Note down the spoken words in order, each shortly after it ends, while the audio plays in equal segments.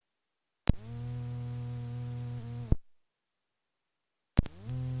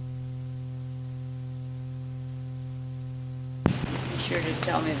sure to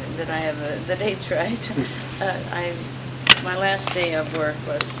tell me that I have the dates right. My last day of work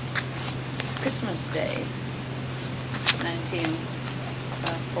was Christmas Day,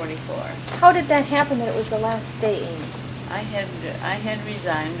 1944. How did that happen that it was the last day, Amy? I had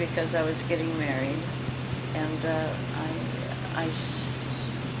resigned because I was getting married, and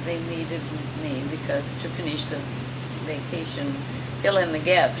they needed me because to finish the vacation, fill in the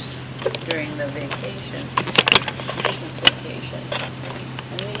gaps during the vacation, Christmas vacation.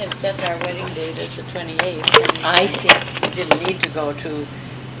 And we had set our wedding date as the 28th. I see. We didn't need to go to.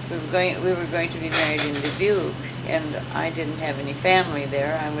 We were going to be married in Dubuque, and I didn't have any family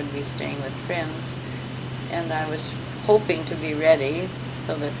there. I would be staying with friends, and I was hoping to be ready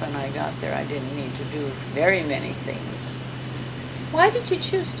so that when I got there I didn't need to do very many things. Why did you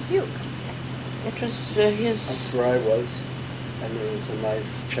choose Dubuque? It was his... That's where I was, and there was a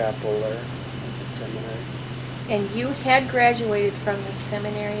nice chapel there at the seminary. And you had graduated from the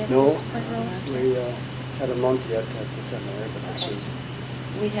seminary at No, this point, Roland? we had a month yet at the seminary, but this was...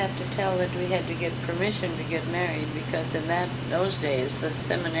 We have to tell that we had to get permission to get married because in those days the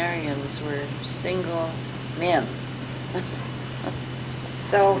seminarians were single men.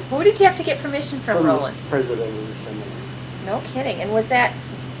 So who did you have to get permission from, Roland? The president of the seminary. No kidding. And was that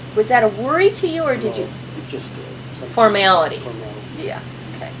a worry to you, or did you? It just Formality. Formality. Yeah.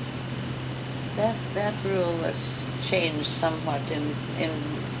 Okay. That rule was changed somewhat in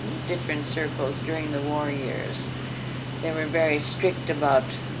different circles during the war years. They were very strict about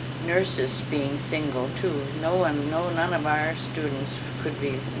nurses being single too. None of our students could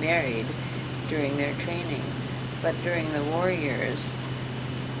be married during their training, but during the war years,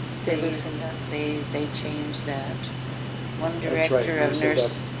 they loosened up. They changed that. One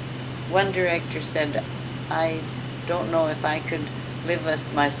director said, "I don't know if I could live with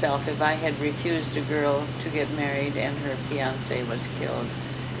myself if I had refused a girl to get married and her fiancé was killed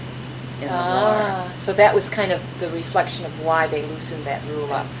in the war." So that was kind of the reflection of why they loosened that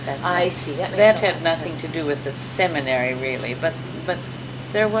rule up. I see. That makes that a lot had of nothing sense. to do with the seminary really, but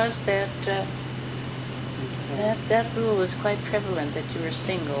there was that rule was quite prevalent that you were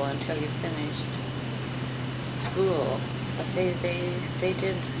single until you finished school. But they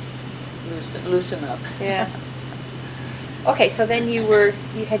did loosen up. Yeah. Okay, so then you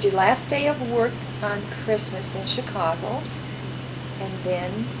had your last day of work on Christmas in Chicago, and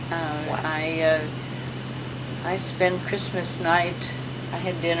then what? I spent Christmas night. I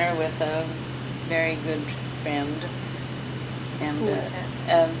had dinner with a very good friend, and who was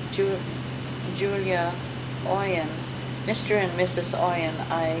that? Julia Oyen, Mr. and Mrs. Oyen.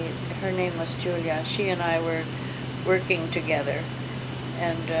 Her name was Julia. She and I were working together,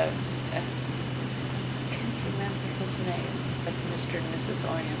 and I can't remember his name, but Mr. and Mrs.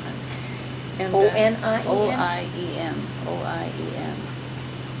 Oyen. And O-N-I-E-N? O-I-E-N.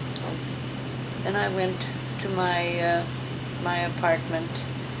 Then I went to my apartment.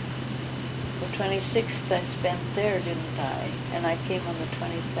 The 26th I spent there, didn't I? And I came on the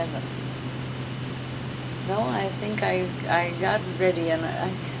 27th. No, I think I got ready, and I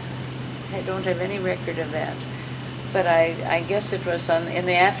don't have any record of that. But I guess it was in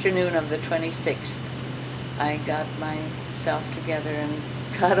the afternoon of the 26th. I got myself together and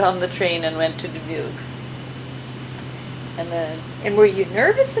got on the train and went to Dubuque. And were you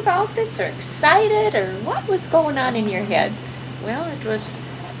nervous about this, or excited, or what was going on in your head? Well, it was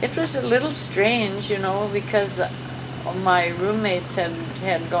a little strange, because my roommates had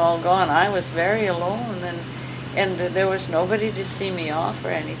all gone. I was very alone, and there was nobody to see me off or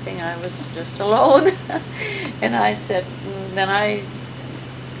anything. I was just alone. And I said, then I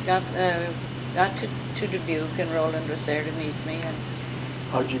got to Dubuque, and Roland was there to meet me. And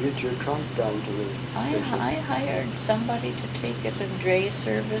how'd you get your trunk down to the station? I hired somebody to take it, a dray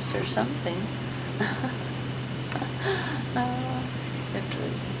service or something.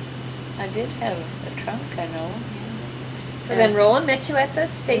 I did have a trunk, I know. So then Roland met you at the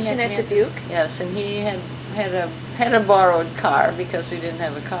station at Dubuque? Yes, and he had a borrowed car because we didn't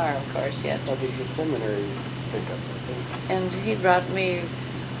have a car, of course, yet. That was the seminary pickup, I think. And he brought me.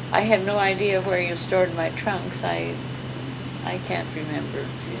 I have no idea where you stored my trunks. I can't remember.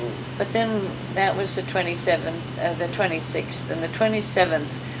 No. But then that was the 27th, the 26th, and the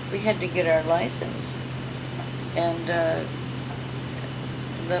 27th we had to get our license, and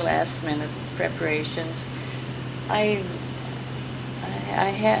the last minute preparations. I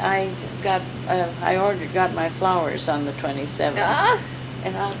got my flowers on the 27th.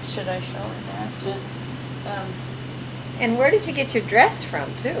 And should I show her that? And where did you get your dress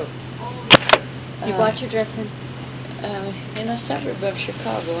from, too? You bought your dress in a suburb of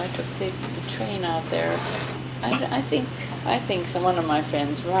Chicago. I took the train out there I think one of my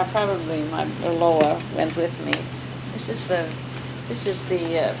friends, probably Loa, went with me. This is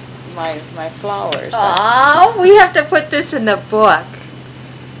my flowers. Oh, we have to put this in the book.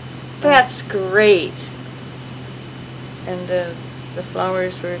 That's great. And the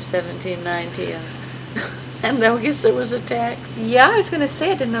flowers were $17.90, and I guess there was a tax. Yeah, I was going to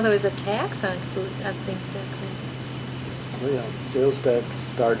say I didn't know there was a tax on food on things back then. Well, yeah, sales tax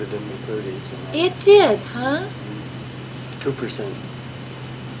started in the 30s. It did, huh? 2%.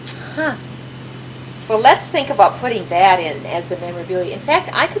 Huh. Well, let's think about putting that in as the memorabilia. In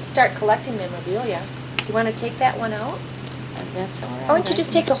fact, I could start collecting memorabilia. Do you want to take that one out? That's all right. Why don't you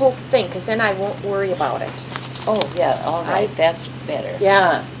just take the whole thing, because then I won't worry about it. Oh, yeah, all right. That's better.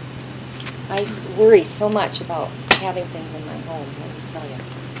 Yeah. I worry so much about having things in my home, let me tell you.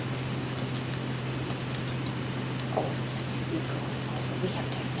 Oh, that's legal. We have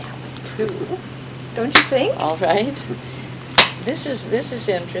to have that one, too. Don't you think? All right. This is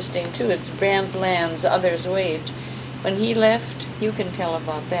interesting too. It's Brant Land's Others Wait. When he left, you can tell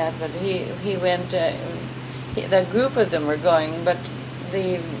about that. But he went. The group of them were going, but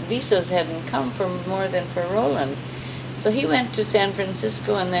the visas hadn't come for more than for Roland. So he went to San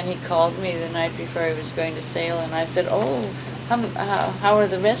Francisco, and then he called me the night before he was going to sail, and I said, "Oh, how are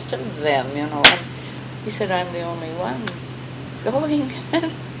the rest of them?" You know. And he said, "I'm the only one going."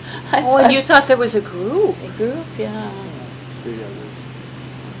 And you thought there was a group? A group, yeah. 3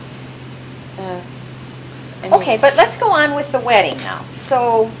 others. Okay, but let's go on with the wedding now.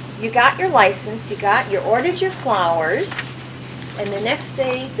 So you got your license, you ordered your flowers, and the next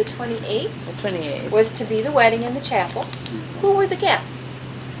day, the 28th? The 28th. Was to be the wedding in the chapel. Who were the guests?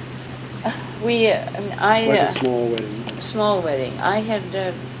 A small wedding. Small wedding. I had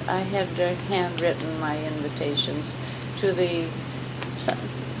handwritten my invitations to the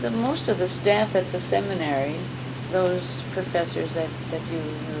most of the staff at the seminary, those professors that you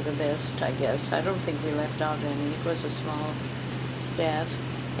knew the best, I guess. I don't think we left out any. It was a small staff.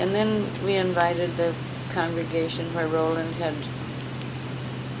 And then we invited the congregation where Roland had...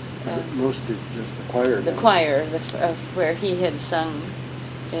 mostly just the choir. The choir, where he had sung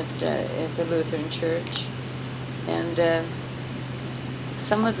at the Lutheran Church. And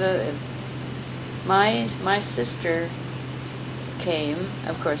some of my sister came.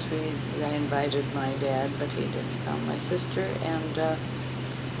 Of course, I invited my dad, but he didn't come. My sister and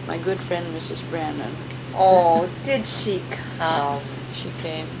my good friend Mrs. Brannon. Oh, did she come? She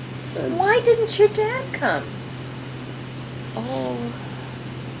came. Why didn't your dad come? Oh,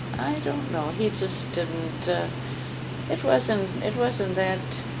 I don't know. He just didn't. It wasn't that.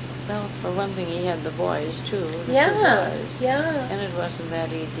 Well, for one thing, he had the boys too. The two boys. Yeah. And it wasn't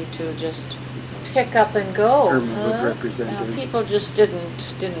that easy to just pick up and go. Irma would represent him. People just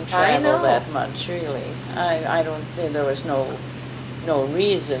didn't travel that much, really. I don't think there was no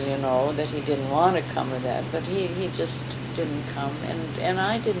reason, that he didn't want to come or that, but he just didn't come, and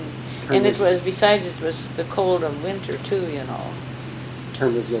I didn't. And it was, besides, it was the cold of winter too,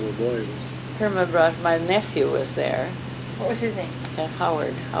 Irma's little boy was. Irma brought, my nephew was there. What was his name?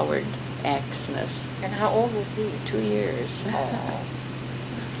 Howard Axness. And how old was he? 2 years. Oh.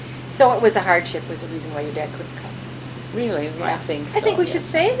 So it was a hardship, was the reason why your dad couldn't come? Really? Yeah. I think so. I think we should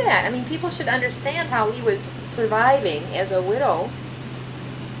say that. I mean, people should understand how he was surviving as a widow,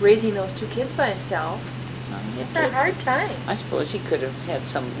 raising those 2 kids by himself. It's a hard time. I suppose he could have had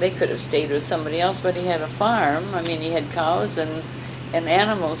they could have stayed with somebody else, but he had a farm. I mean, he had cows and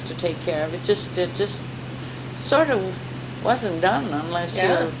animals to take care of. It just sort of wasn't done unless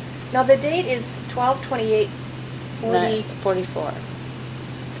you... Now, the date is 12/28/44. 44.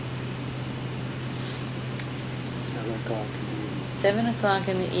 7 o'clock in the evening. 7 o'clock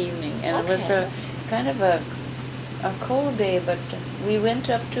in the evening, and it was a kind of a cold day, but we went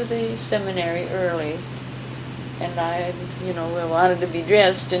up to the seminary early, and I, we wanted to be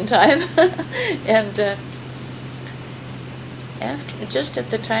dressed in time, and just at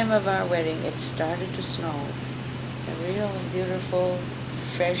the time of our wedding, it started to snow, a real beautiful,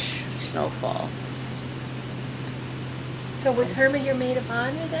 fresh snowfall. So was Irma your maid of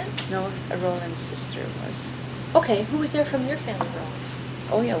honor then? No, Roland's sister was. Okay, who was there from your family, Roland?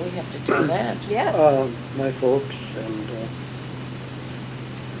 Oh yeah, we have to tell that. Yes. My folks and then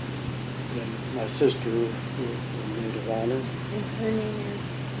my sister, who was the maid of honor. And her name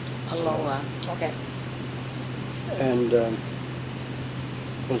is? Aloha. Okay. And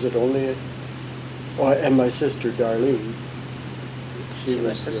was it only... and my sister, Darlene. She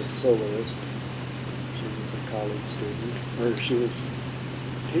was the soloist. She was a college student. Or she was a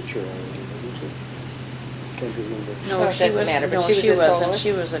teacher already, wasn't she? can't remember. No, Well, it she doesn't was, matter, but no, she was she a wasn't. soloist?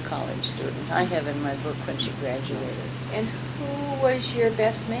 She was a college student. I have in my book when she graduated. And who was your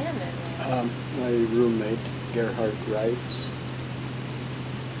best man then? My roommate, Gerhard Reitz.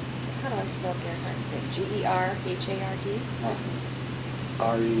 How do I spell Gerhard's name? Gerhard? Reitz.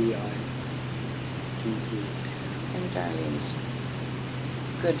 And Darlene's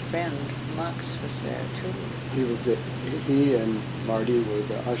good friend, Max, was there too. He and Marty were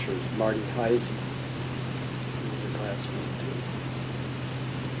the ushers. Marty Heist, he was a classmate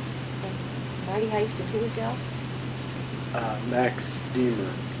And Marty Heist and who was else? too. Max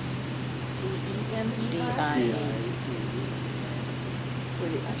Deemer. D-E-M-E-R? D-I. Were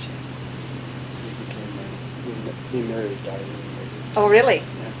the ushers. He married Darlene later. Oh, really? Yeah.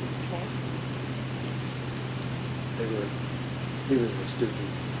 Okay. He was a student.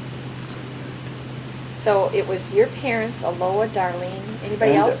 So it was your parents, Aloha, Darlene,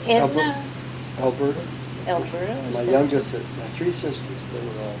 anybody And else? Edna. Alberta. Alberta was My there. youngest, my three sisters, they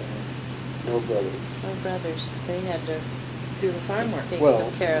were all there. No brothers. My brothers, they had to Do the farm work. take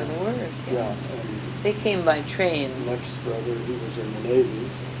Well, care of the work. Yeah, and They came by train. next brother, he was in the Navy.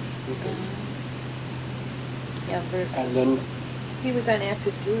 So he could- Yeah, Bert. And then, He was on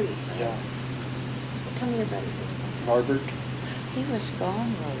active duty. yeah, Tell me your brother's name. Norbert. He was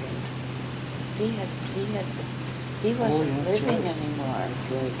gone, Roland. He wasn't Oh, that's living right. anymore.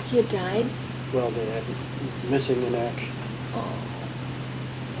 That's right. He had died? Well, he was missing in action. Oh.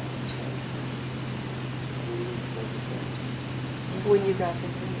 That's right. When you got the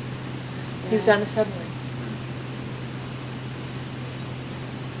news. He was Yeah. on the submarine.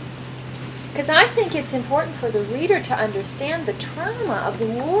 Because I think it's important for the reader to understand the trauma of the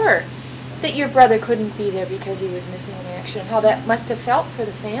war. That your brother couldn't be there because he was missing in action. How that must have felt for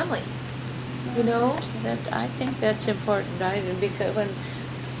the family. You know? I think that's important, because when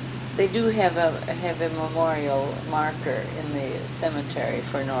they do have a memorial marker in the cemetery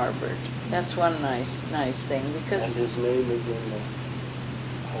for Norbert. That's one nice thing, And because his name is in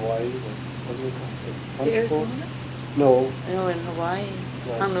Hawaii, what do they call it? The Punch bowl? Arizona? No. in Hawaii,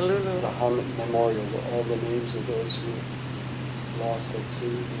 the- Honolulu. The memorial, all the names of those who lost at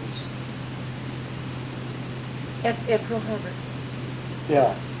sea. At Pearl Harbor.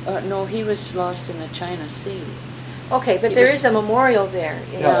 Yeah, No, he was lost in the China Sea. Okay, but He there was- is a memorial there.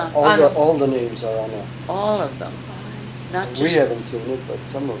 yeah, Yeah. all the names are on it. All of them. Not We just. haven't seen it, but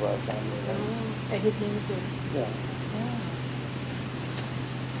some of our family have. Oh, and his name is there. Yeah, Yeah,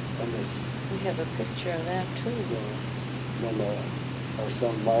 and this, we have a picture of that too. then our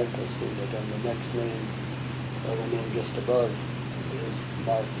son Mark has seen it, and the next name, or the name just above, is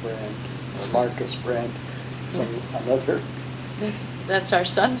Mark Brandt, or Marcus Brandt, another. That's our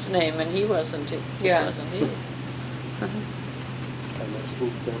son's name, and he wasn't. He Yeah. wasn't he. And they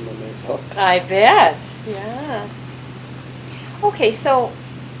spooked them when they saw it. I bet. Yeah. Okay, so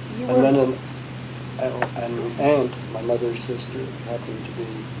you were. And then an aunt, my mother's sister, happened to be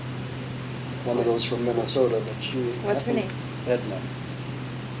one of those from Minnesota, but she. What's her name? Edna.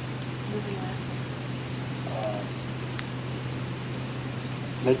 Who's your last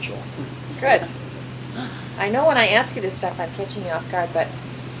Mitchell. name? Good. I know when I ask you this stuff, I'm catching you off guard, but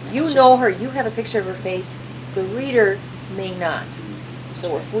you know her. You have a picture of her face. The reader may not.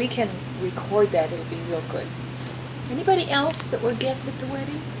 So if we can record that, it'll be real good. Anybody else that were guests at the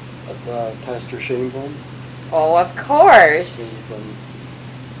wedding? Pastor Shaneborn. Oh, of course.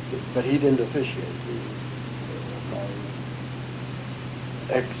 But he didn't officiate. My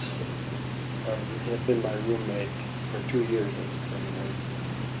ex had been my roommate for 2 years at the seminary.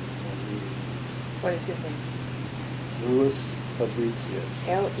 What is his name? Louis Fabricius.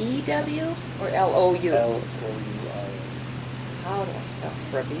 L-E-W or L-O-U? L-O-U-I-S. How do I spell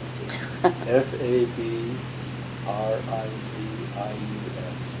Fabricius? Fabricius.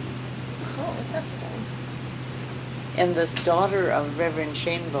 Oh, that's bad. And the daughter of Reverend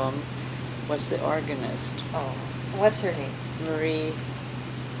Shanebaum was the organist, Oh, what's her name? Marie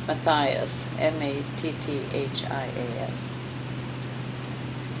Matthias, Matthias.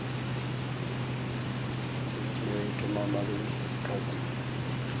 Married to my mother's cousin.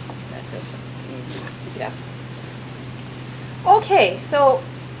 That doesn't mean. Yeah. Okay, so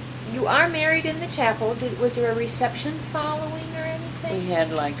you are married in the chapel. Was there a reception following or anything? We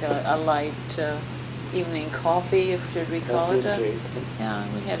had like a light evening coffee, should we call it? Cake. Yeah,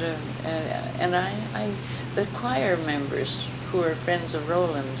 we had and the choir members who were friends of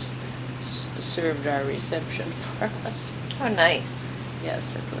Roland served our reception for us. Oh, nice.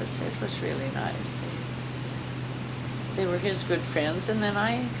 Yes, it was really nice. They were his good friends, and then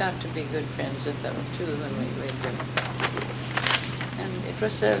I got to be good friends with them too when we lived in. And it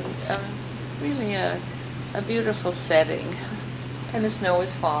was really a a beautiful setting. And the snow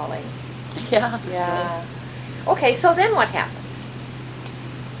was falling. Yeah. Yeah. Okay, so then what happened?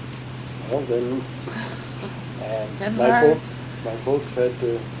 Well, then, Then my folks had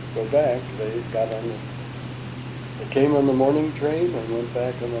to go back. They came on the morning train and went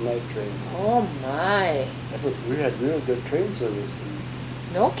back on the night train. Oh my. We had real good train service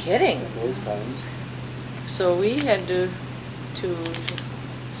No kidding. in those times. So we had to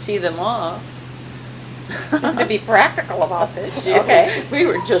see them off. To be practical about this. Yeah, Okay. We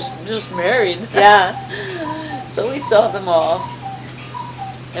were just married. Yeah. So we saw them off.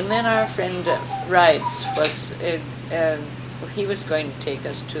 And then our friend Wrights he was going to take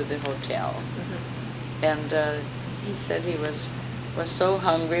us to the hotel. Mm-hmm. And he said he was so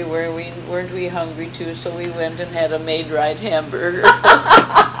hungry. Weren't we hungry too? So we went and had a Maid-Rite hamburger.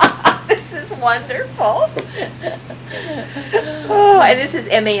 This is wonderful. Oh, and this is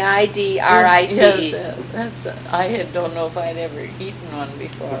Maidrit. Yes, don't know if I'd ever eaten one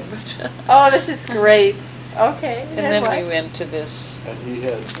before, but. Oh, this is great. Okay. And then we went to this. And he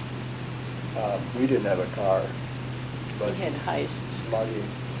had, we didn't have a car, but He had Heists.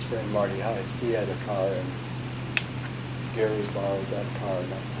 his friend Marty Heist, he had a car, and Gary borrowed that car,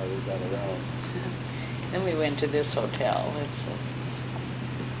 and that's how we got around. Then we went to this hotel. It's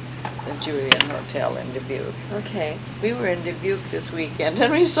the Julian Hotel in Dubuque. Okay. We were in Dubuque this weekend,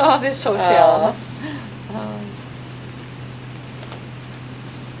 and we saw this hotel.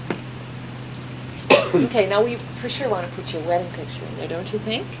 Okay, now we for sure want to put your wedding picture in there, don't you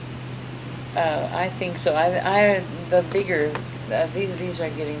think? I think so. The bigger, these are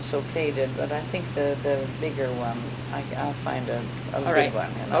getting so faded, but I think the bigger one, I'll find a All big right.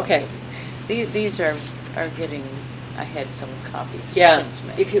 one. Okay. These are getting. I had some copies. Yeah. Since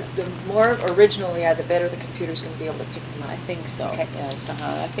made. If the more original they are, the better the computer's going to be able to pick them up. I think so. Okay. Yes.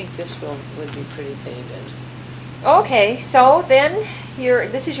 I think this would be pretty faded. Okay, so then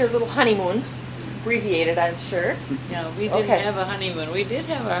this is your little honeymoon, abbreviated, I'm sure. No, we didn't Okay. have a honeymoon. We did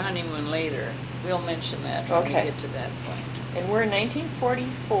have our honeymoon later. We'll mention that when Okay. we get to that point. And we're in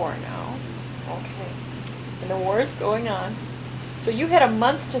 1944 now. Okay. And the war is going on. So you had a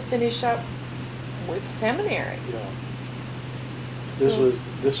month to finish up with seminary. Yeah. So-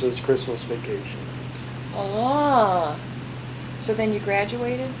 This was Christmas vacation. Ah. So then you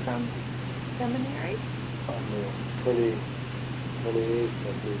graduated from seminary? On the 28th, I believe.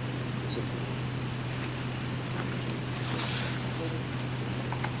 Was it?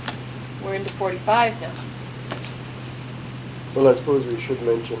 We're into 45 now. Well, I suppose we should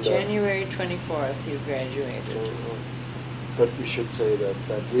mention that. January 24th, you graduated. But we should say that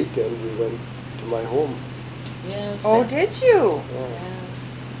weekend we went to my home. Yes. Oh, did you? Yeah.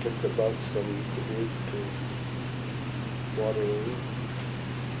 Yes. Took the bus from Dubuque to Waterloo.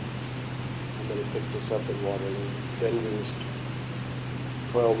 Somebody picked us up in Waterloo. Denver's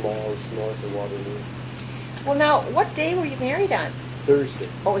 12 miles north of Waterloo. Well, now, what day were you married on? Thursday,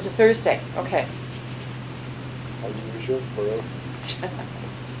 Oh, it was a Thursday. Okay. unusual for us. I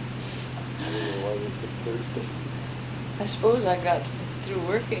don't know why we picked Thursday. I suppose I got through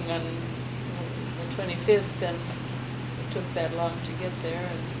working on the 25th, and it took that long to get there.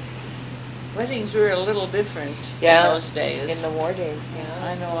 And weddings were a little different in those days. In the war days, yeah.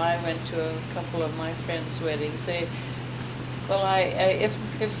 I know I went to a couple of my friends' weddings. If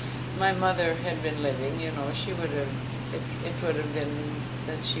my mother had been living, she would have. It would have been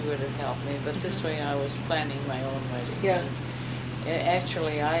that she would have helped me. But this way, I was planning my own wedding. Yeah. And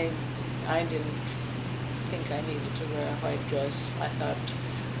actually, I didn't think I needed to wear a white dress. I thought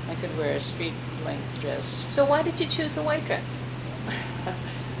I could wear a street-length dress. So why did you choose a white dress?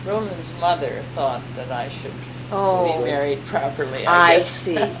 Roland's mother thought that I should Oh. be married properly, I guess.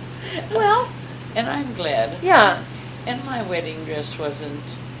 see. Well, And I'm glad. yeah. And my wedding dress wasn't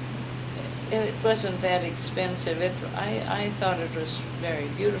that expensive. I thought it was very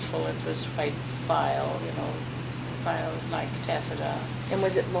beautiful. It was white file, file like taffeta. And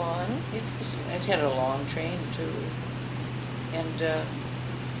was it long? It had a long train too. And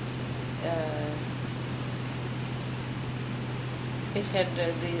it had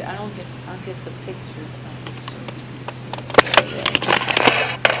I'll get the picture.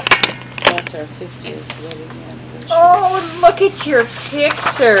 That's our 50th wedding anniversary. Oh, look at your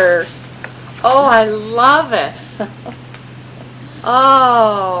picture. Oh, I love it.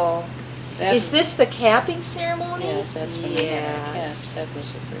 Oh. That- Is this the capping ceremony? Yes, that's when we had our Yes. caps. That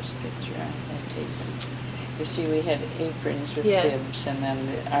was the first picture I had taken. You see, we had aprons with Yeah. bibs, and then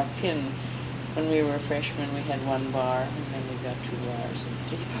our pin, when we were freshmen, we had one bar, and then we got 2 bars and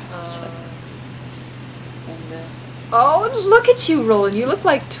 3 bars. Uh, And Oh, look at you, Roland. You look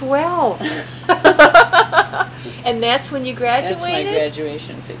like 12. And that's when you graduated? That's my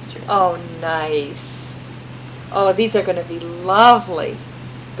graduation picture. Oh, nice. Oh, these are going to be lovely.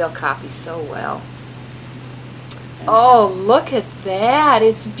 They'll copy so well. And Oh, look at that.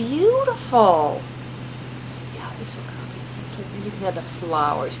 It's beautiful. Yeah, this will copy nicely. You can have the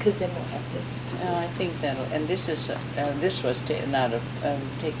flowers, because then we'll have this too. I think that'll, and this was taken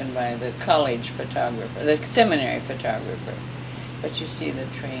by the college photographer, the seminary photographer. But you see the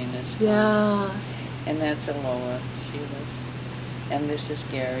train is. Yeah. And that's Aloha. She was, and this is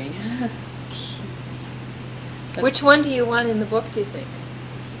Gary. But Which one do you want in the book, do you think?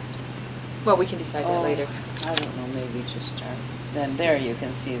 Well, we can decide that later. I don't know, maybe just start. Then there you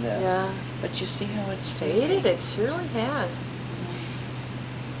can see the. Yeah. But you see how it's Faded? It surely has.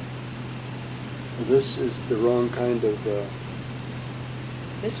 This is the wrong kind of,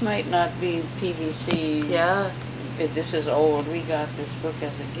 This might not be PVC. Yeah. This is old. We got this book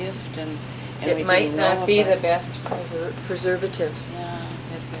as a gift, and we It might didn't know not be about the it. best preservative. Yeah,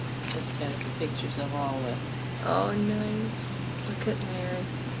 it just has the pictures of all the. Oh, nice. Look at Mary.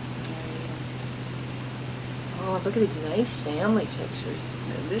 Oh, look at these nice family pictures.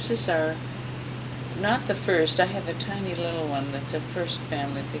 This is our, not the first. I have a tiny little one that's a first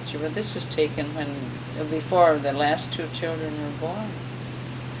family picture, but this was taken before the last two children were born.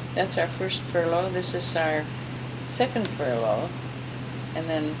 That's our first furlough. This is our second furlough, and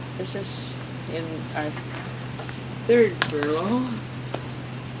then this is in our third furlough.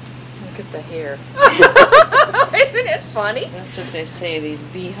 Look at the hair. Isn't it funny? That's what they say, these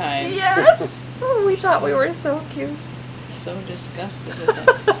beehives. Yes. Oh, we thought we were so cute. So disgusted with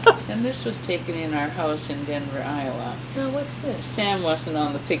it. And this was taken in our house in Denver, Iowa. Now, what's this? Sam wasn't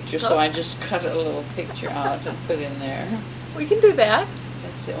on the picture, so I just cut a little picture out and put in there. We can do that.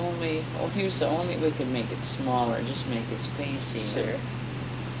 That's the only, here's the only, we could make it smaller, just make its face even. Sure.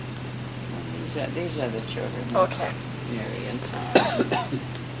 And these are the children. Okay. Mary and Tom.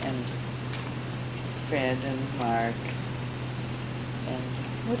 And Fred and Mark. And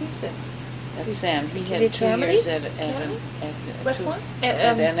What is this? that's Sam. He Did had you 2 Academy? years at Academy? Which one?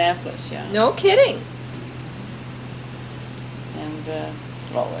 At Annapolis, yeah. No kidding. And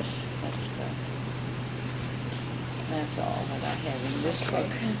Lois. That's all that I have in this Okay.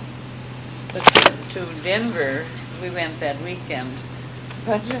 book. But to Denver, we went that weekend.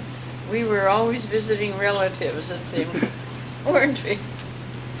 But we were always visiting relatives, it seemed, weren't we?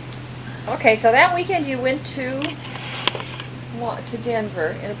 Okay, so that weekend you went to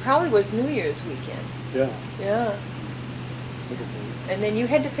Denver, and it probably was New Year's weekend. yeah. Yeah. And then you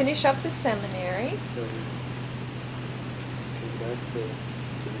had to finish up the seminary. Came back, did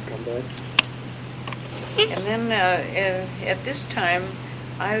you come back? And then at this time,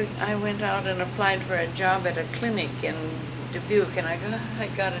 I went out and applied for a job at a clinic in Dubuque, and I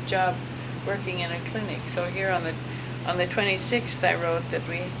got a job working in a clinic. So here on the 26th, I wrote that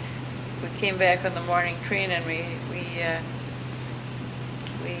we came back on the morning train, and we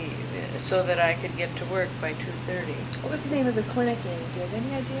so that I could get to work by 2:30. What was the name of the clinic, Amy? Do you have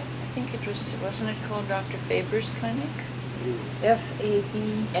any idea? I think wasn't it called Dr. Faber's Clinic?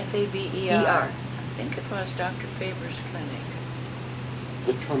 F-A-B... F-A-B-E-R. E-R. I think it was Dr. Faber's Clinic.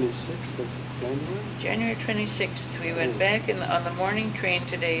 The 26th of January? January 26th. We went back on the morning train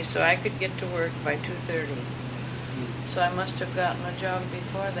today, so I could get to work by 2:30. So I must have gotten a job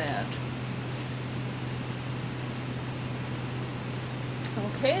before that.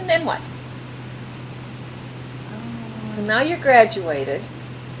 Okay, and then what? So now you're graduated.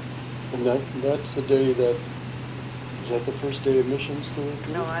 And that's the day is that the first day of mission school?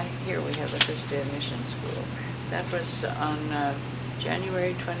 No, here we have the first day of mission school. That was on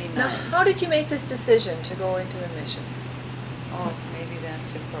January 29th. Now, how did you make this decision to go into the missions? Oh, maybe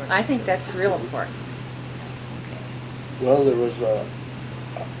that's important. I think that's real important. Okay. Well, there was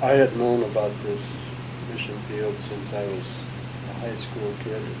I had known about this mission field since I was a high school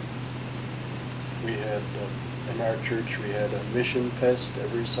kid. We had, in our church, we had a mission fest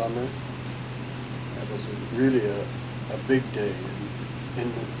every summer. It was really a big day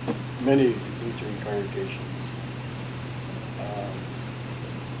in many Lutheran congregations.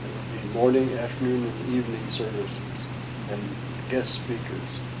 There would be morning, afternoon, and evening services, and guest speakers.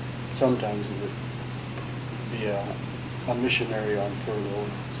 Sometimes it would be a missionary on furlough,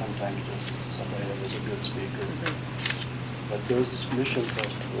 sometimes just somebody that was a good speaker. But those mission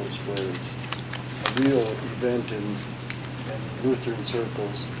festivals were a real event in Lutheran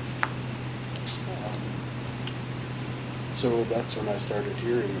circles. So that's when I started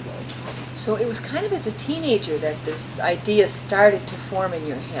hearing about it. So it was kind of as a teenager that this idea started to form in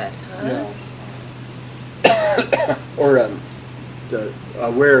your head, huh? Yeah. or the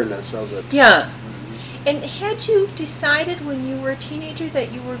awareness of it. Yeah. Mhm. And had you decided when you were a teenager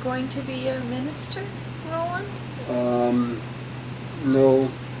that you were going to be a minister, Roland? No,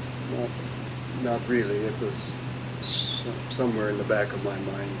 not really. It was somewhere in the back of my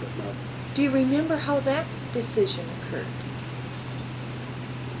mind, but not. Do you remember how that decision occurred?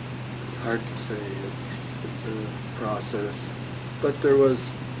 Hard to say. It's a process. But there was,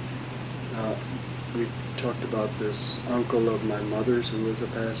 we talked about this uncle of my mother's who was a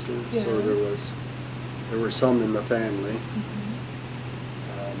pastor. Yeah. So there were some in the family. Mm-hmm.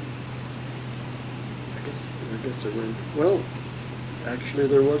 I guess there were, well, actually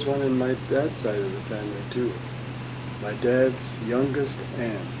there was one in my dad's side of the family too. My dad's youngest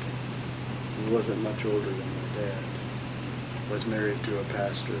aunt, who wasn't much older than my dad, was married to a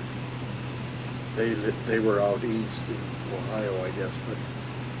pastor. They were out east in Ohio, I guess, but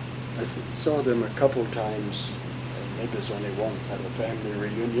I saw them a couple times, and maybe it was only once, at a family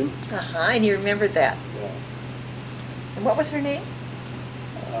reunion. Uh-huh, and you remembered that. Yeah. And what was her name?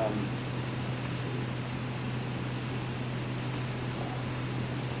 Let's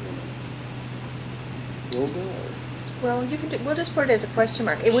see. Rhoda, or? Well, we'll just put it as a question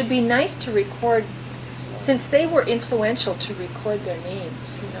mark. It would be nice to record, since they were influential, to record their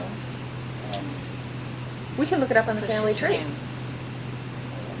names, you know. We can look it up on the family tree. Yeah,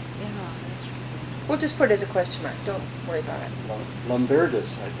 that's right. We'll just put it as a question mark. Don't worry about it.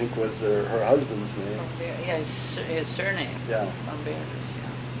 Lombardus, I think, was her husband's name. Yeah, his surname. Yeah. Lombardus, yeah.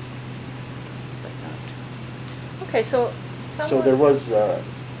 But not. Okay, so So there was,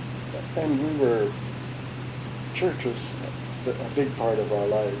 and we were, church was a big part of our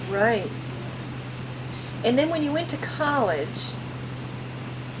life. Right. And then when you went to college,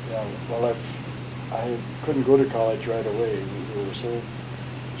 Yeah, well, I couldn't go to college right away. We were so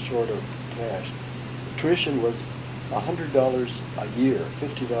short of cash. Tuition was $100 a year, $50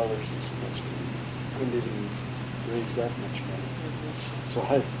 a semester. Couldn't even raise that much money. So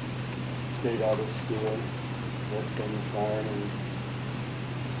I stayed out of school, worked on the farm, and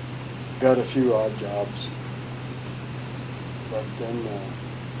got a few odd jobs. But then,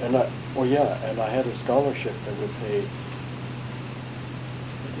 and I had a scholarship that would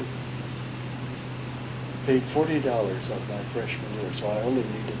paid $40 of my freshman year, so I only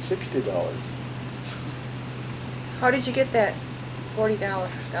needed $60. how did you get that $40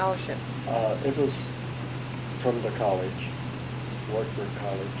 scholarship? It was from the college, Wartburg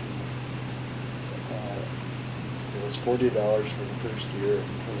College. It was $40 for the first year and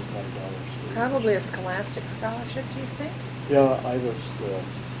 $25 for the Probably a scholastic scholarship, do you think? Yeah, I was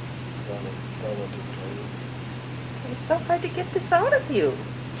valedictorian. It's so hard to get this out of you.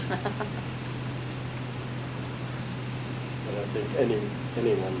 But I think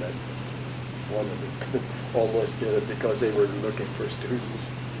anyone that wanted it could almost did it because they were looking for students.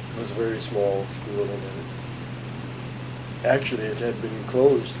 It was a very small school, and actually it had been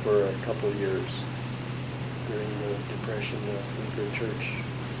closed for a couple of years during the Depression. The Lutheran Church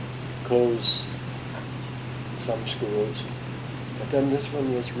closed some schools, but then this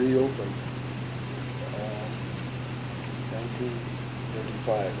one was reopened.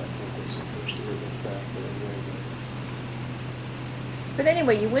 1935, I think, was the first year it went back. But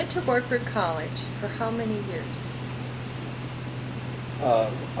anyway, you went to Wartburg College for how many years?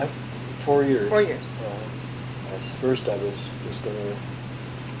 4 years. 4 years. At first I was just going to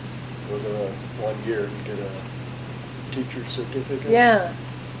go to 1 year and get a teacher's certificate. Yeah.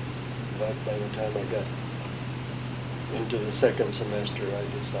 But by the time I got into the second semester, I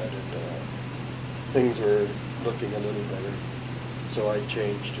decided things were looking a little better. So I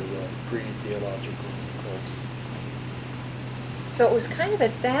changed to the pre-theological course. So it was kind of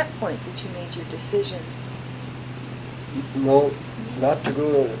at that point that you made your decision. No, not to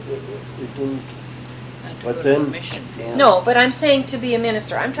go. It didn't. And to But go to then- a mission field. No, but I'm saying to be a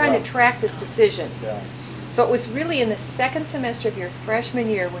minister. I'm trying Yeah. to track this decision. Yeah. So it was really in the second semester of your freshman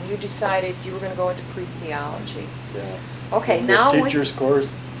year when you decided you were going to go into pre-theology. Yeah. Okay, In now this when- teacher's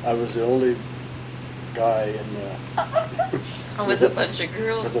course, I was the only guy in With a bunch of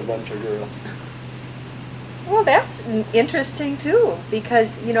girls. with a bunch of girls. Well, that's interesting too, because,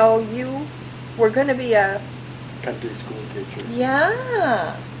 you know, you were going to be a... Country school teacher.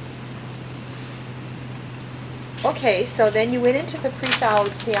 Yeah. Okay, so then you went into the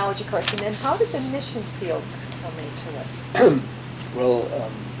pre-theology course, and then how did the mission field come into it? Well,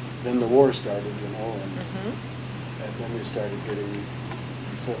 then the war started, you know, Mm-hmm. and then we started getting.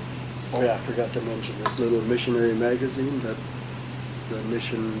 Oh yeah, I forgot to mention this little missionary magazine that the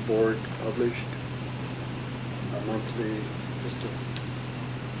mission board published. A monthly, just a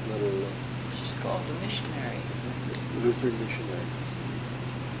little called the missionary. Lutheran Missionary.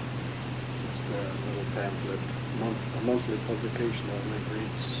 It's their little pamphlet, a monthly publication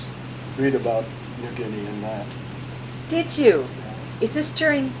that read about New Guinea and that. Did you? Yeah. Is this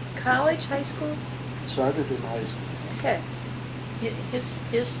during college, high school? Started in high school. Okay.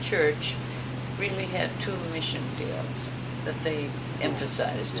 His church really had two mission fields that they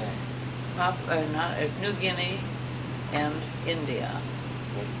emphasized. Yeah. New Guinea and India.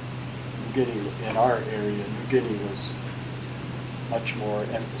 But New Guinea, in our area, New Guinea was much more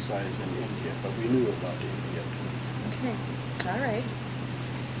emphasized than India, but we knew about India too. Okay. All right.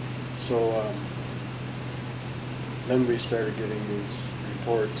 So then we started getting these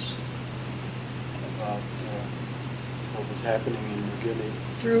reports about what was happening in New Guinea.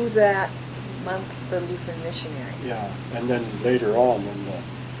 Through that month, the Lutheran Missionary. Yeah, and then later on when the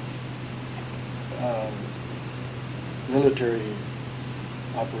military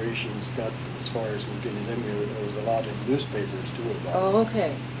operations got as far as New Guinea, then there was a lot in newspapers too about Oh, it.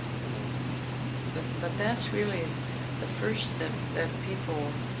 okay. But that's really the first that people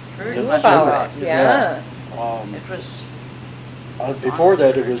heard Knew about about it, yeah. It was Before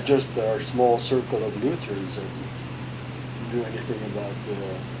that, it was just our small circle of Lutherans that knew anything about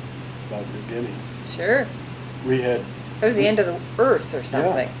New Guinea. Sure. We had. It was the end of the earth or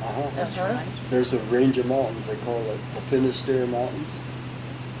something. Yeah, uh-huh. That's Uh-huh. right. There's a range of mountains, they call it the Finisterre Mountains,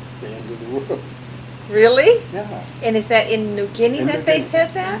 the end of the world. Really? Yeah, And is that in New Guinea In that New they Guinea.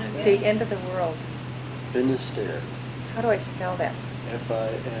 said that? In New The Guinea. end of the world. Finisterre, How do I spell that?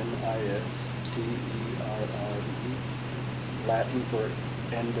 Finistere, Latin for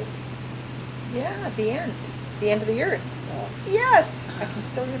end of, Yeah, the end. The end of the earth. Yes, I can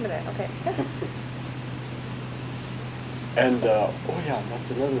still remember that. Okay. And, oh yeah,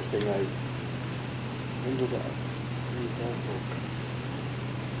 that's another thing when did I read that book?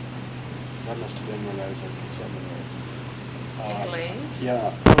 That must have been when I was at the seminary. Glaze?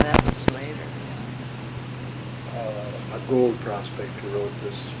 Yeah, Oh, that was later. a gold prospector wrote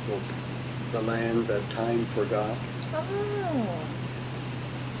this book, The Land That Time Forgot. Oh.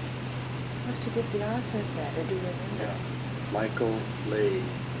 I'll have to get the author of that, or do you remember? Yeah, Michael Leahy,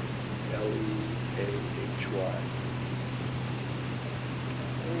 Leahy.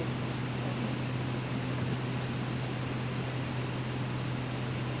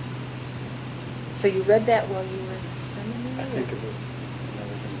 So you read that while you were in the seminary? I think or it was when I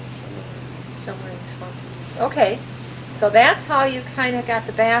was in the seminary. somewhere in the 20s. Okay. So that's how you kind of got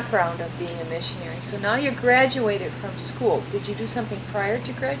the background of being a missionary. So now you graduated from school. Did you do something prior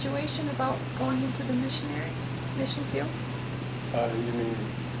to graduation about going into the mission field? You mean,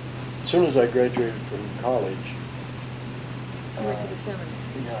 as soon as I graduated from college. You went to the seminary.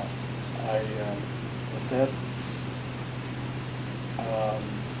 Yeah,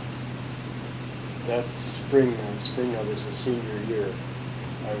 that spring I was a senior year.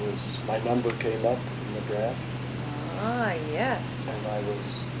 My number came up in the draft, Ah, yes. and I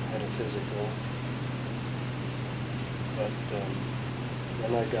had a physical. But then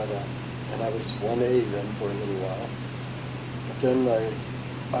and I was 1A then for a little while. But then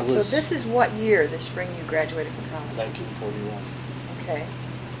I was. So this is what year, the spring you graduated from college? 1941. Okay.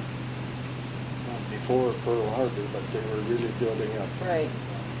 Before Pearl Harbor, but they were really building up. Right.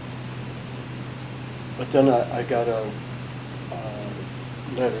 But then I got a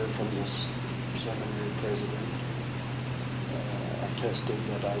letter from this seminary president attesting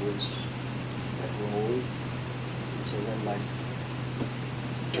that I was enrolled. And so then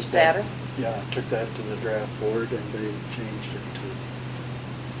Your status? Took that to the draft board, and they changed it to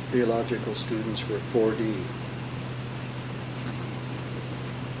theological students were 4D.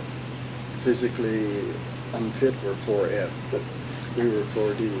 Physically unfit were 4F, but we were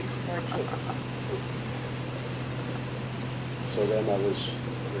 4D. 14. So then I was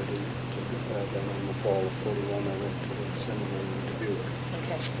ready to, then in the fall of 41, I went to the seminary in Dubuque.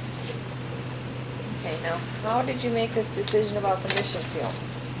 Okay. Okay, now, how did you make this decision about the mission field?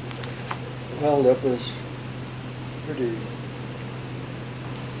 Well, that was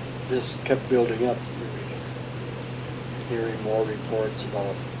this kept building up. Hearing more reports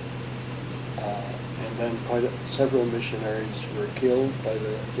about, and then several missionaries were killed by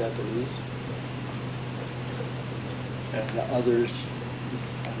the Japanese. And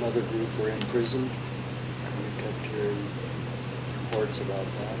another group were imprisoned, and we kept hearing reports about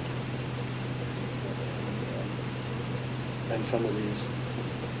that. And some of these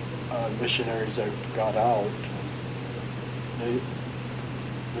missionaries that got out,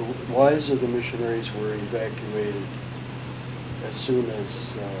 the wives of the missionaries were evacuated as soon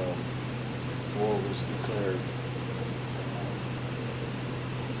as war was declared.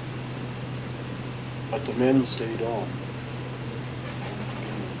 But the men stayed on.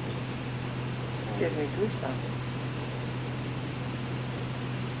 Gives me goosebumps.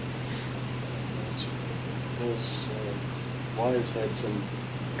 Those wives had some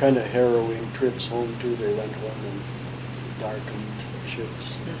kind of harrowing trips home too. They went home in darkened ships.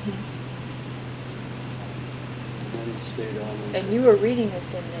 Mm-hmm. The men stayed on. And you were reading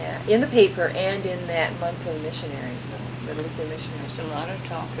this in the paper and in that monthly missionary, Yeah. the Lutheran missionary. There's a lot of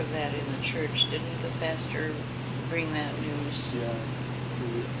talk of that in the church. Didn't the pastor bring that news? Yeah.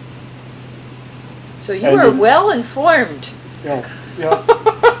 So you And were in- well informed. Yeah. Yeah.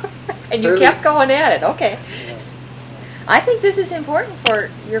 And you Fairly. kept going at it. Okay. Yeah. I think this is important for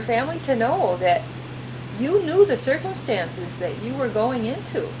your family to know that you knew the circumstances that you were going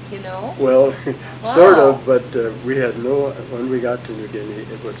into, you know? Well, Wow. sort of, but we had when we got to New Guinea,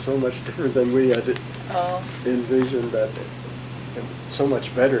 it was so much different than we had Oh, envisioned, that it was so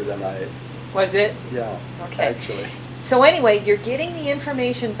much better than was it? yeah, Okay. actually. So anyway, you're getting the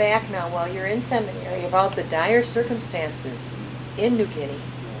information back now while you're in seminary about the dire circumstances in New Guinea.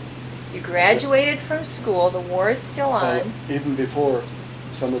 You graduated from school, the war is still Well, on. even before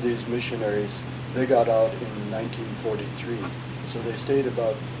some of these missionaries, they got out in 1943, so they stayed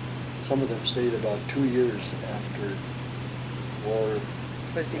some of them stayed about 2 years after war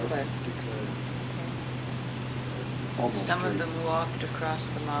Was declared. Almost Some of 3. them walked across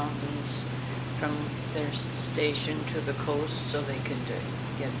the mountains from their station to the coast so they could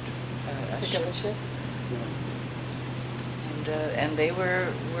get a Pick ship. up a ship? And they were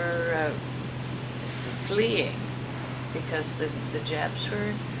fleeing because the Japs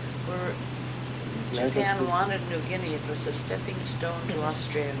were Japan wanted New Guinea. It was a stepping stone to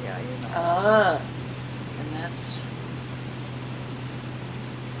Australia, you know. Ah, And that's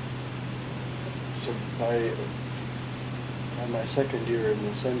So by my second year in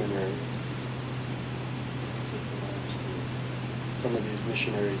the seminary, some of these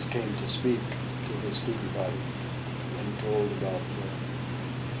missionaries came to speak to the student body and told about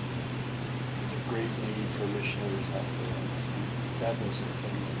the great need for missionaries out there. That was the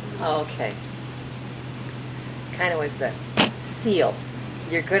thing. That really- okay. Kind of was the seal.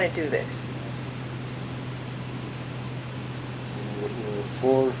 You're going to do this. There were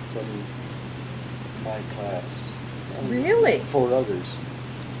 4 from my class. Really? 4 others,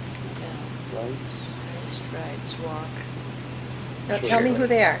 yeah. right? Christ rights walk. Now Sure. tell me who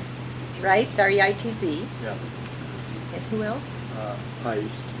they are. Wrights, R-E-I-T-Z. Yeah. And who else?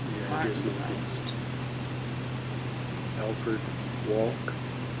 Heist, yeah, his Martin name. Heist. Alfred Walk,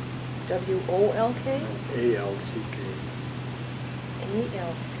 W-O-L-K? A-L-C-K.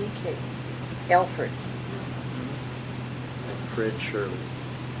 A-L-C-K. Alfred. And Fred Shirley.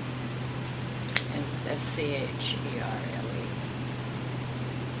 And S-C-H-E-R-L-E.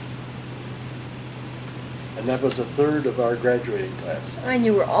 And that was a third of our graduating class. And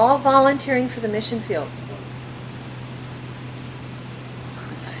you were all volunteering for the mission fields.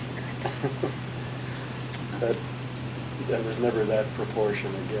 that there was never that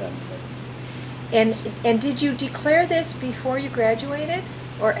proportion again. And did you declare this before you graduated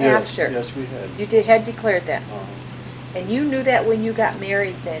or Yes, after? Yes, we had. You had declared that. Uh-huh. And you knew that when you got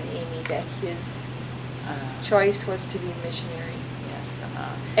married then, Amy, that his choice was to be a missionary. Yes.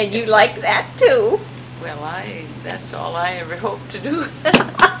 And you liked that too. Well, that's all I ever hoped to do.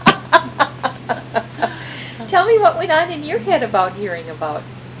 Tell me what went on in your head about hearing about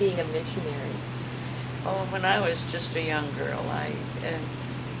being a missionary. Oh, when I was just a young girl,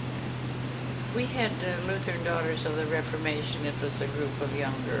 we had Lutheran Daughters of the Reformation. It was a group of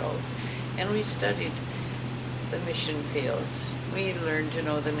young girls, and we studied the mission fields. We learned to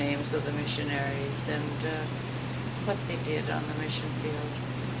know the names of the missionaries and what they did on the mission field.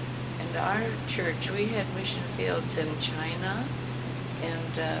 And our church, we had mission fields in China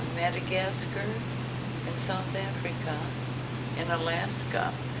and Madagascar and South Africa and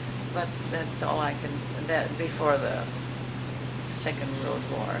Alaska. But that's all I can, that before the Second World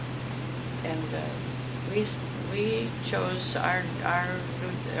War. And we chose, our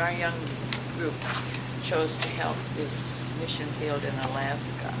young group chose to help the mission field in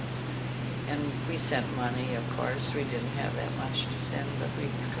Alaska. And we sent money, of course. We didn't have that much to send, but we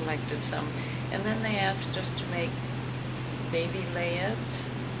collected some. And then they asked us to make baby layouts,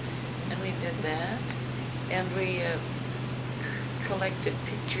 and we did that. And we collected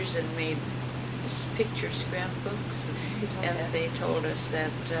pictures and made picture scrapbooks. And they told us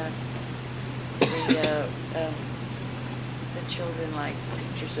that the children liked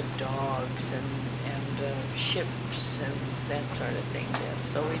pictures of dogs and ships and that sort of thing.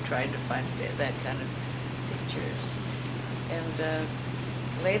 So we tried to find that kind of pictures. And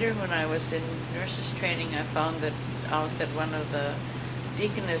later when I was in nurses training, I found out that one of the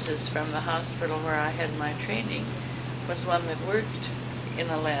deaconesses from the hospital where I had my training was one that worked in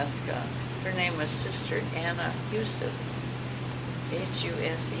Alaska. Her name was Sister Anna Huseth,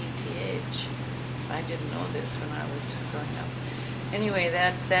 Huseth. I didn't know this when I was growing up. Anyway,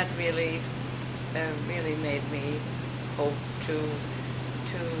 that really made me hope to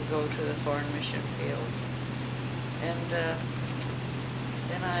go to the foreign mission field. And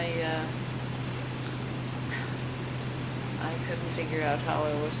then I couldn't figure out how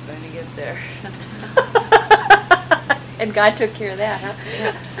I was going to get there. And God took care of that, huh?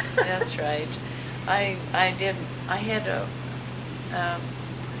 Yeah, that's right. I did. I had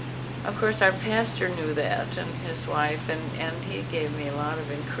of course, our pastor knew that, and his wife, and he gave me a lot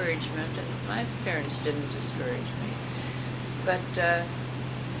of encouragement, and my parents didn't discourage me. But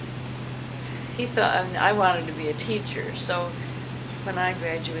he thought I wanted to be a teacher, so when I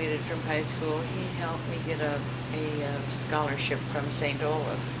graduated from high school, he helped me get a scholarship from St.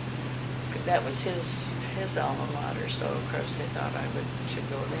 Olaf. That was his alma mater, so of course they thought I should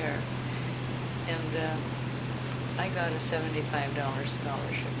go there. And I got a $75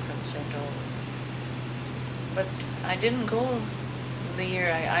 scholarship from St. Olaf. But I didn't go the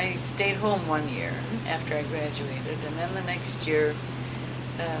year. I stayed home 1 year after I graduated, and then the next year,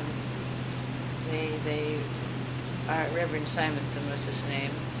 Reverend Simonson was his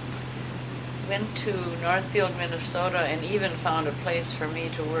name, went to Northfield, Minnesota, and even found a place for me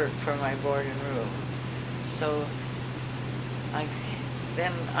to work for my board and room. So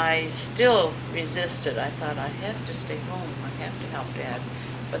then I still resisted. I thought I have to stay home. I have to help Dad.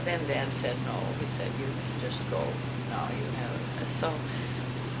 But then Dad said no. He said, you can just go now. You have it. So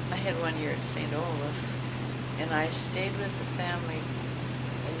I had 1 year at St. Olaf, and I stayed with the family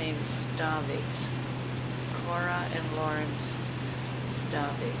named Stavigs, Cora and Lawrence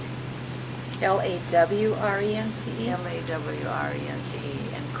Stavig. Lawrence? Lawrence,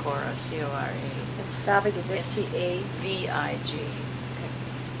 and Cora, Cora. And Stavig is Stvig.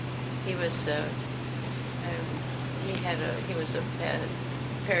 He was he was a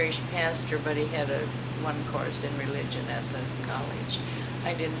parish pastor, but he had one course in religion at the college.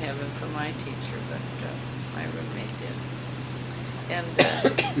 I didn't have him for my teacher, but my roommate did.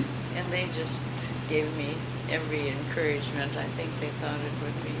 And they just gave me every encouragement. I think they thought it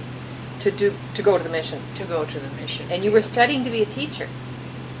would be to go to the missions. To go to the mission. And you were studying to be a teacher.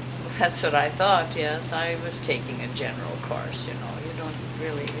 That's what I thought, yes. I was taking a general course, you don't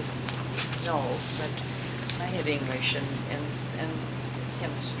really know, but I had English and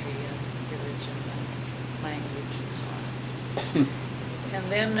chemistry and religion and language and so on. And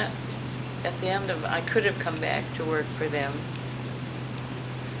then at the end I could have come back to work for them,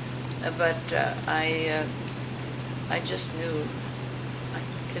 but I just knew I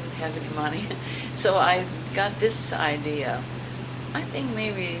didn't have any money. So I got this idea. I think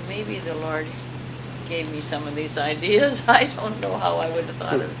maybe the Lord gave me some of these ideas. I don't know how I would have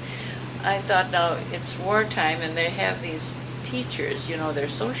thought of it. I thought, now it's wartime and they have these teachers, they're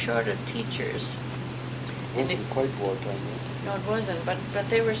so short of teachers. It wasn't quite wartime, no, it wasn't, but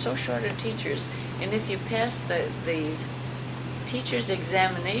they were so short of teachers. And if you passed the teachers'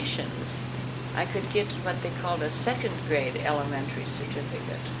 examinations, I could get what they called a second grade elementary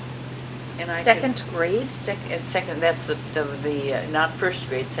certificate. And I second grade? Second, that's the not first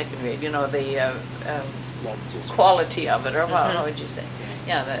grade, second grade, the quality of it, or how would you say?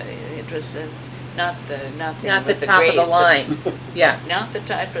 Yeah, it was not the top of the line. Yeah. Not the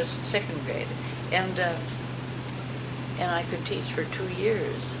top, it was second grade. And I could teach for 2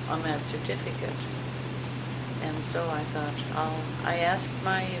 years on that certificate. And so I thought, I asked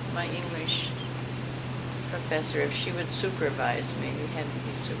my English professor if she would supervise me. We had to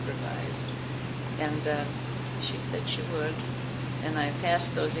be supervised. And she said she would. And I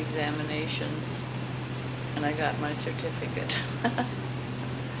passed those examinations, and I got my certificate.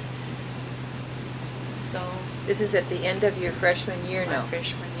 So this is at the end of your freshman year now? My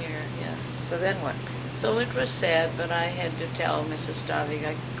freshman year, yes. So then what? So it was sad, but I had to tell Mrs. Stavig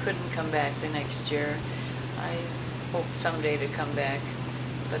I couldn't come back the next year. I hoped someday to come back.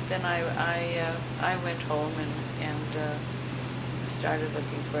 But then I went home and started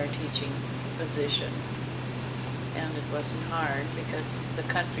looking for a teaching position. And it wasn't hard because it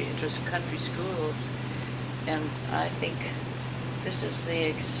was country schools. And I think this is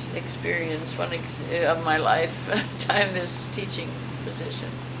the experience, of my lifetime, this teaching position.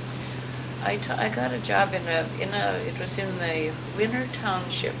 I got a job it was in the Winner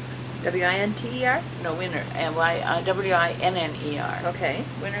Township. Winter? No, Winner, Winner. Okay.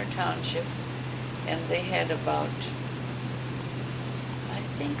 Winner Township, and they had about, I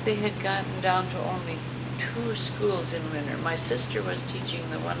think they had gotten down to only 2 schools in Winter. My sister was teaching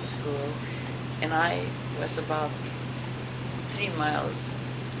the one school, and I was about 3 miles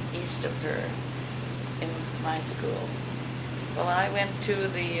east of her in my school. Well, I went to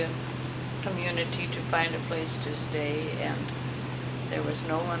the community to find a place to stay, and there was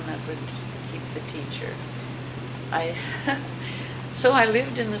no one that would keep the teacher. So I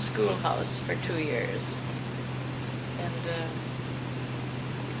lived in the schoolhouse for 2 years, and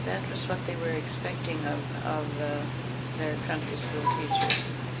that was what they were expecting of their country school teachers.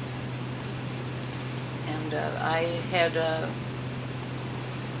 And I had a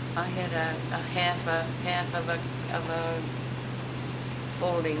half of a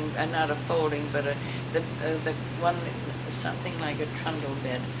folding, not a folding, but the one, something like a trundle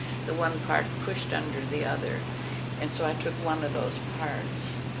bed, the one part pushed under the other. And so I took one of those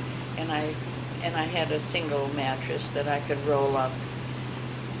parts, and I had a single mattress that I could roll up,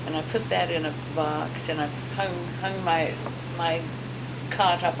 and I put that in a box, and I hung my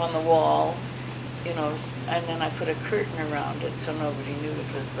cot up on the wall, you know, and then I put a curtain around it so nobody knew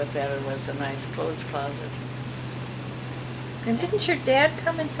it was, but that it was a nice clothes closet. And didn't your dad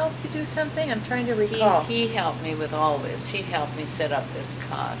come and help you do something? I'm trying to recall. He helped me with all this. He helped me set up this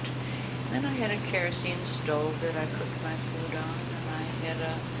cot. Then I had a kerosene stove that I cooked my food on, and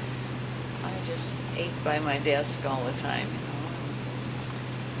I just ate by my desk all the time, you know.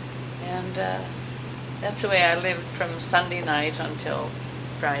 And that's the way I lived from Sunday night until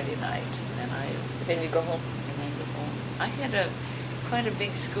Friday night. And then you go home. And I go home. I had quite a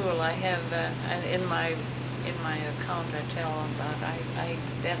big school. I have in my account I tell about.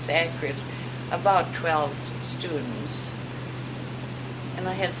 That's accurate. About 12 students. And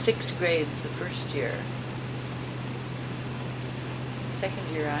I had 6 grades the first year. The second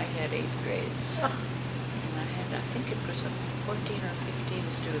year I had 8 grades. Oh. And I think it was 14 or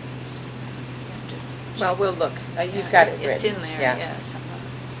 15 students. Well, we'll look. You've got it written. It's in there, yeah. yes.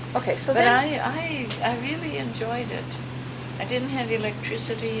 Okay, so but then... I really enjoyed it. I didn't have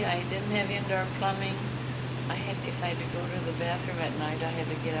electricity. I didn't have indoor plumbing. If I had to go to the bathroom at night, I had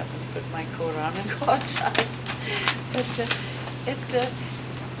to get up and put my coat on and go outside. But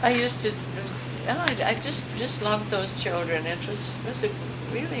I used to, I just loved those children. It was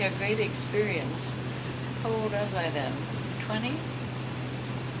really a great experience. How old was I then? 20?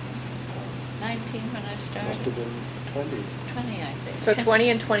 19 when I started? Must have been 20. 20, I think. So 20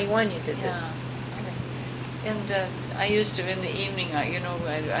 and 21 you did this. Yeah. And I used to, in the evening,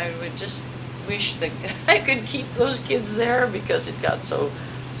 I would just wish that I could keep those kids there because it got so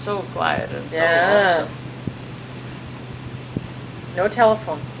quiet and so awesome. No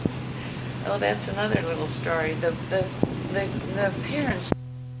telephone. Oh, that's another little story. The parents